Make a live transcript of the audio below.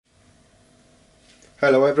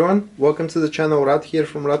Hello everyone, welcome to the channel. Rad here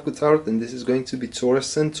from Radko Tarot, and this is going to be Taurus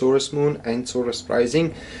Sun, Taurus Moon and Taurus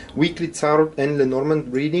Rising weekly Tarot and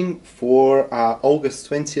Lenormand reading for August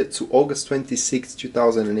 20th to August 26th,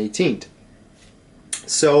 2018.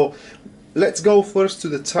 So let's go first to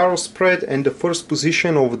the Tarot spread, and the first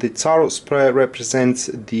position of the Tarot spread represents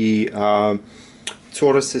the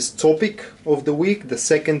Taurus's topic of the week. The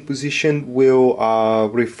second position will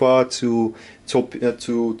refer to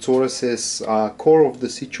Taurus's core of the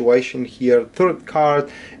situation here. Third card,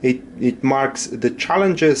 it marks the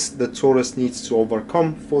challenges that Taurus needs to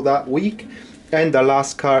overcome for that week. And the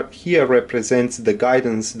last card here represents the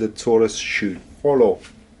guidance that Taurus should follow.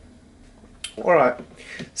 Alright,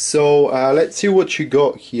 so let's see what you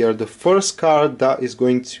got here. The first card, that is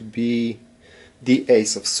going to be the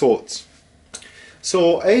Ace of Swords.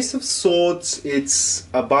 So Ace of Swords, it's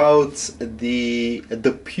about the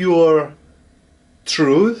pure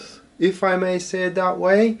truth, if I may say it that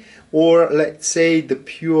way, or let's say the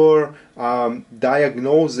pure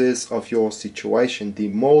diagnosis of your situation, the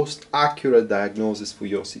most accurate diagnosis for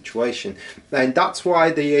your situation. And that's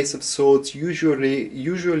why the Ace of Swords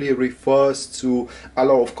usually refers to a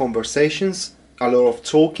lot of conversations, a lot of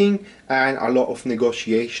talking, and a lot of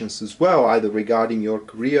negotiations as well, either regarding your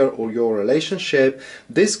career or your relationship.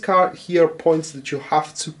 This card here points that you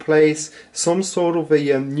have to place some sort of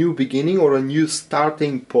a new beginning or a new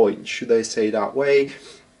starting point, should I say that way.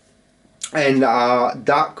 And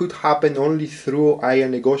that could happen only through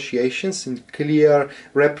negotiations and clear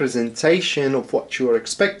representation of what you're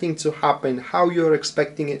expecting to happen, how you're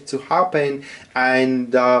expecting it to happen,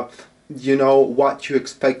 and you know what you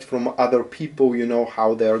expect from other people, you know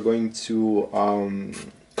how they are going to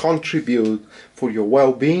contribute for your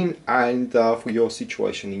well-being and for your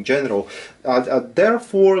situation in general.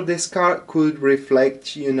 Therefore, this card could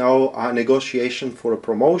reflect, you know, a negotiation for a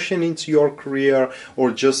promotion into your career, or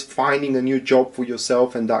just finding a new job for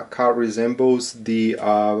yourself, and that card resembles the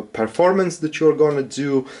performance that you're going to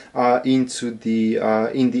do in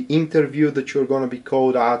the interview that you're going to be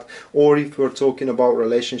called at. Or if we're talking about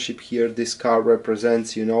relationship here, this card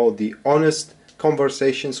represents, you know, the honest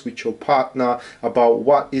conversations with your partner about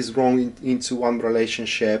what is wrong into one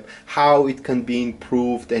relationship, how it can be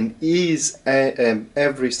improved, and is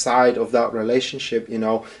every side of that relationship, you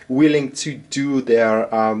know, willing to do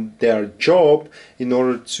their job in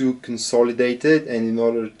order to consolidate it and in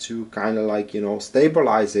order to kind of like, you know,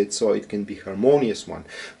 stabilize it so it can be harmonious one.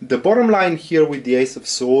 The bottom line here with the Ace of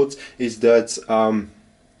Swords is that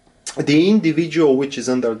the individual which is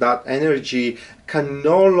under that energy can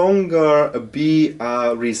no longer be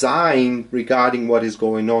resigned regarding what is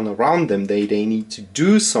going on around them. They need to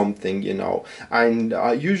do something, you know. And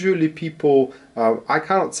usually people, I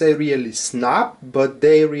cannot say really snap, but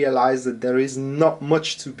they realize that there is not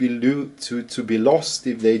much to be lost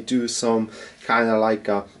if they do some kind of like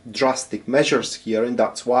drastic measures here. And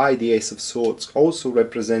that's why the Ace of Swords also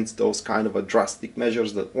represents those kind of drastic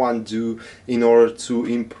measures that one do in order to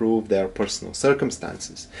improve their personal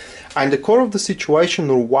circumstances. And the core of the situation,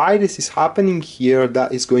 or why this is happening here,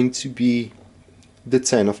 that is going to be the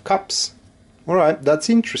Ten of Cups. Alright, that's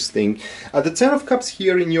interesting. The Ten of Cups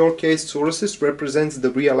here in your case, Taurus, represents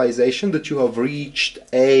the realization that you have reached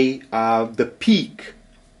the peak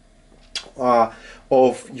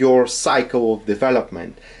of your cycle of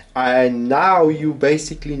development, and now you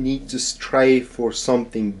basically need to strive for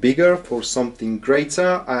something bigger, for something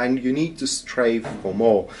greater, and you need to strive for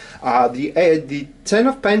more. The Ten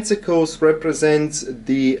of Pentacles represents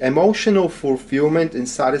the emotional fulfillment and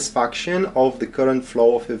satisfaction of the current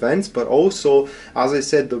flow of events, but also, as I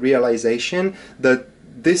said, the realization that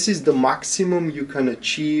this is the maximum you can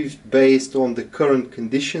achieve based on the current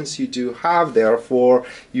conditions you do have. Therefore,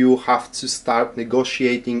 you have to start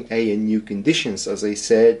negotiating new conditions. As I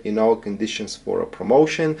said, you know, conditions for a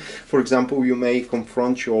promotion. For example, you may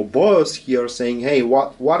confront your boss here saying, hey,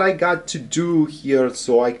 what I got to do here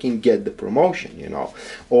so I can get the promotion, you know.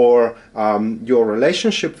 Or your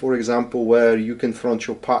relationship, for example, where you confront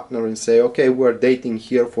your partner and say, okay, we're dating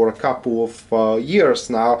here for a couple of years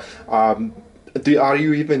now. Are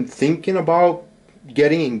you even thinking about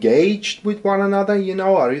getting engaged with one another? You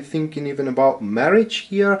know, are you thinking even about marriage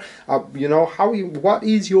here? You know, what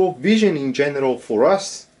is your vision in general for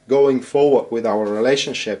us going forward with our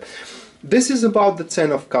relationship? This is about the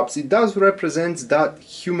Ten of Cups. It does represent that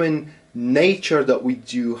human nature that we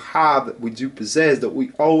do have, that we do possess, that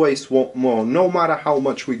we always want more. No matter how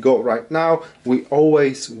much we got right now, we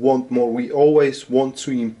always want more. We always want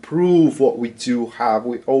to improve what we do have.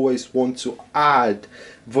 We always want to add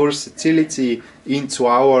versatility into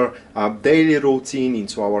our daily routine,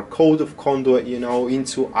 into our code of conduct, you know,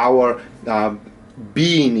 into our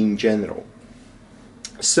being in general.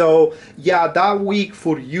 So yeah, that week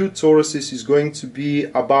for you Tauruses is going to be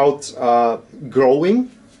about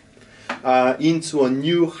growing into a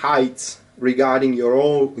new height regarding your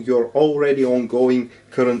already ongoing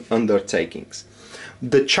current undertakings.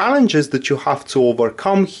 The challenges that you have to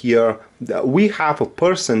overcome here, we have a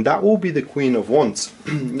person that will be the Queen of Wands.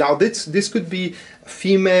 Now this could be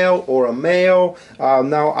female or a male.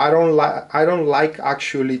 Now I don't like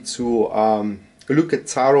actually to look at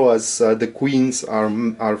tarot as the queens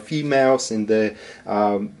are females and the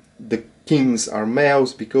kings are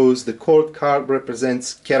males, because the court card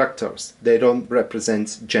represents characters, they don't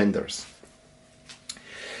represent genders.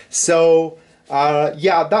 So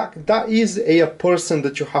yeah, that is a person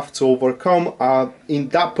that you have to overcome in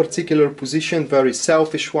that particular position. Very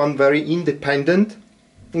selfish one, very independent.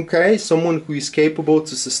 Okay, someone who is capable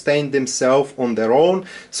to sustain themselves on their own,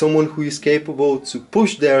 someone who is capable to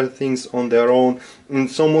push their things on their own, and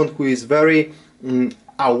someone who is very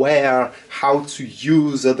aware how to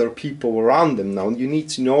use other people around them. Now you need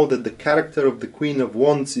to know that the character of the Queen of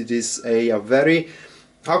Wands, it is a very,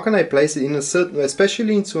 how can I place it, in a certain,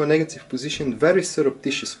 especially into a negative position, very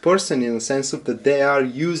surreptitious person, in the sense of that they are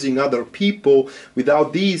using other people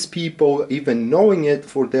without these people even knowing it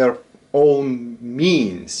for their own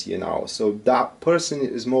means, you know. So that person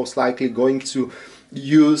is most likely going to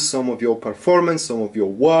use some of your performance, some of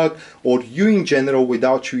your work, or you in general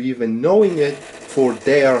without you even knowing it for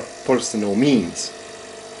their personal means.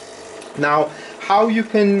 Now how you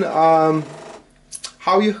can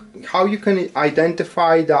how you can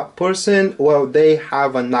identify that person? Well, they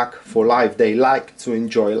have a knack for life, they like to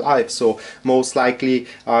enjoy life, so most likely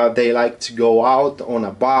they like to go out on a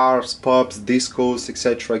bars, pubs, discos,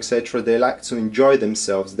 etc, etc. They like to enjoy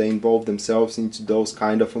themselves, they involve themselves into those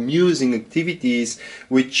kind of amusing activities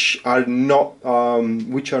which are not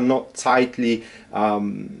tightly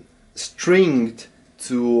stringed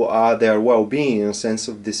to their well-being, in a sense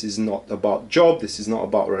of this is not about job, this is not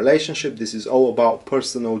about relationship, this is all about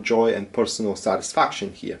personal joy and personal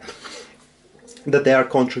satisfaction here, that they are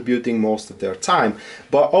contributing most of their time.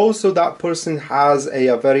 But also that person has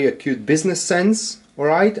a very acute business sense, all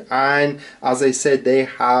right, and as I said, they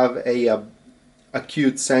have a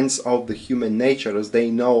acute sense of the human nature, as they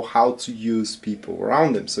know how to use people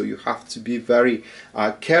around them. So you have to be very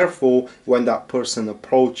careful when that person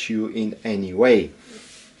approach you in any way.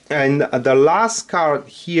 And the last card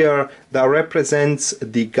here that represents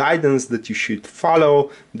the guidance that you should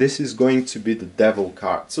follow, this is going to be the Devil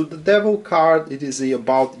card. So the Devil card, it is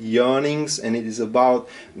about yearnings, and it is about,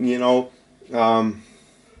 you know, a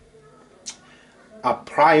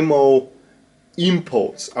primal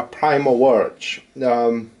impulse, a primal urge,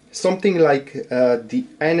 something like the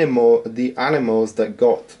animals that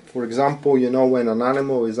got. For example, you know, when an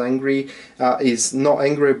animal is angry, is not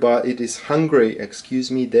angry, but it is hungry,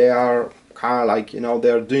 excuse me, they are kind of like, you know,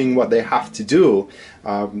 they're doing what they have to do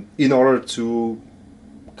in order to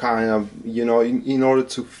kind of, you know, in order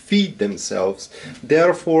to feed themselves.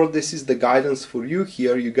 Therefore, this is the guidance for you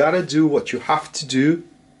here. You gotta do what you have to do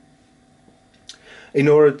in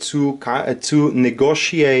order to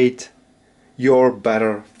negotiate your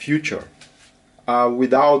better future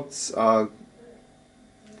without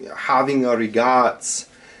having a regards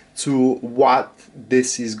to what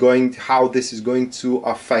this is going, how this is going to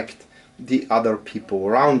affect the other people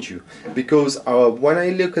around you. Because when I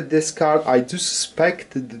look at this card, I do suspect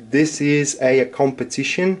that this is a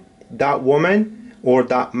competition, that woman or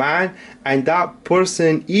that man, and that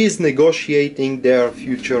person is negotiating their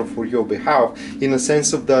future for your behalf, in a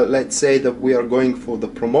sense of that, let's say that we are going for the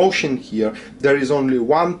promotion here, there is only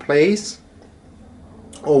one place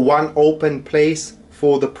or one open place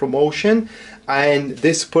for the promotion, and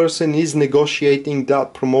this person is negotiating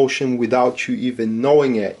that promotion without you even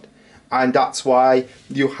knowing it. And that's why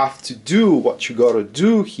you have to do what you gotta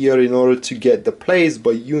do here in order to get the place,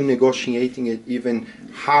 but you negotiating it even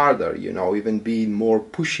harder, you know, even being more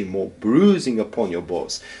pushy, more bruising upon your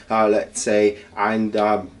boss, let's say, and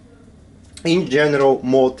in general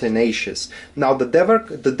more tenacious. Now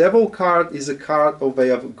the devil card is a card of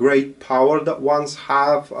a great power that ones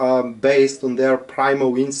have based on their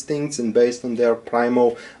primal instincts and based on their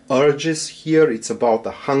primal urges here. It's about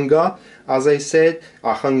the hunger, as I said,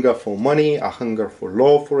 a hunger for money, a hunger for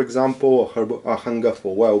love, for example, a hunger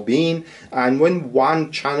for well-being. And when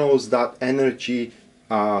one channels that energy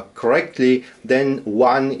correctly, then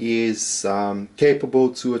one is capable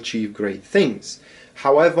to achieve great things.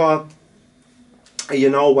 However, you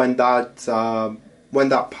know, when that when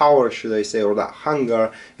that power, should I say, or that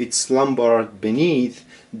hunger, it's slumbered beneath,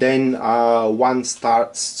 then one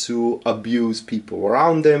starts to abuse people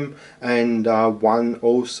around them, and one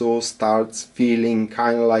also starts feeling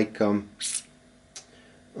kind of like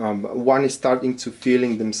one is starting to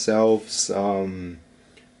feeling themselves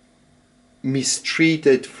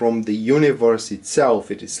mistreated from the universe itself.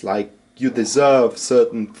 It is like you deserve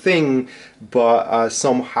certain thing, but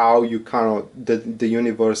somehow you cannot, the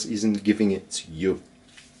universe isn't giving it to you.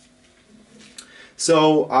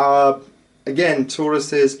 So again, Taurus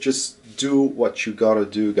says, just do what you gotta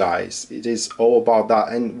do, guys. It is all about that,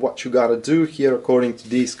 and what you gotta do here, according to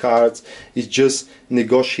these cards, is just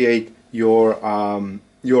negotiate your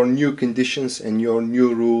new conditions and your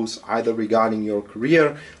new rules, either regarding your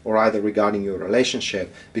career or either regarding your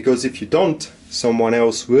relationship. Because if you don't, someone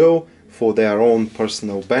else will, for their own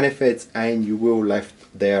personal benefits, and you will left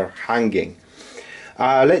there hanging.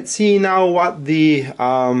 Let's see now what the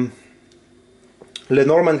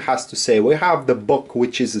Lenormand has to say. We have the book,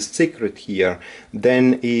 which is a secret here.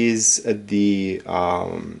 Then is the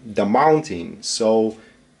mountain. So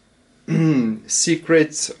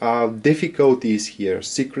secret difficulties here,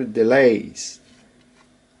 secret delays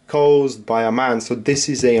caused by a man. So this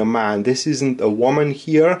is a man. This isn't a woman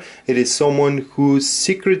here. It is someone who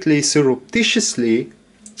secretly, surreptitiously,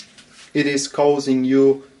 it is causing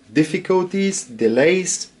you difficulties,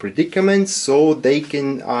 delays, predicaments, so they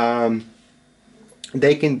can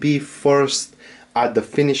be first at the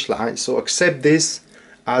finish line. So accept this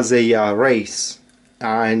as a race,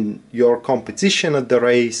 and your competition at the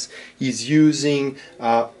race is using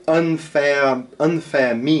unfair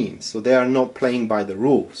means. So they are not playing by the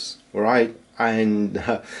rules, all right? And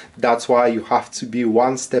that's why you have to be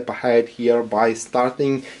one step ahead here by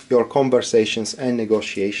starting your conversations and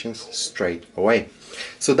negotiations straight away.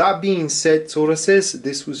 So that being said, Tauruses,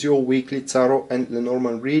 this was your weekly Tarot and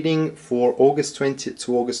Lenormand reading for August 20th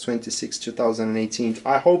to August 26, 2018.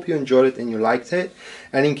 I hope you enjoyed it and you liked it.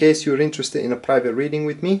 And in case you're interested in a private reading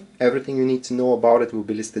with me, everything you need to know about it will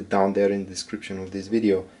be listed down there in the description of this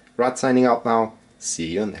video. Rad signing out now. See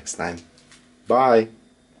you next time. Bye.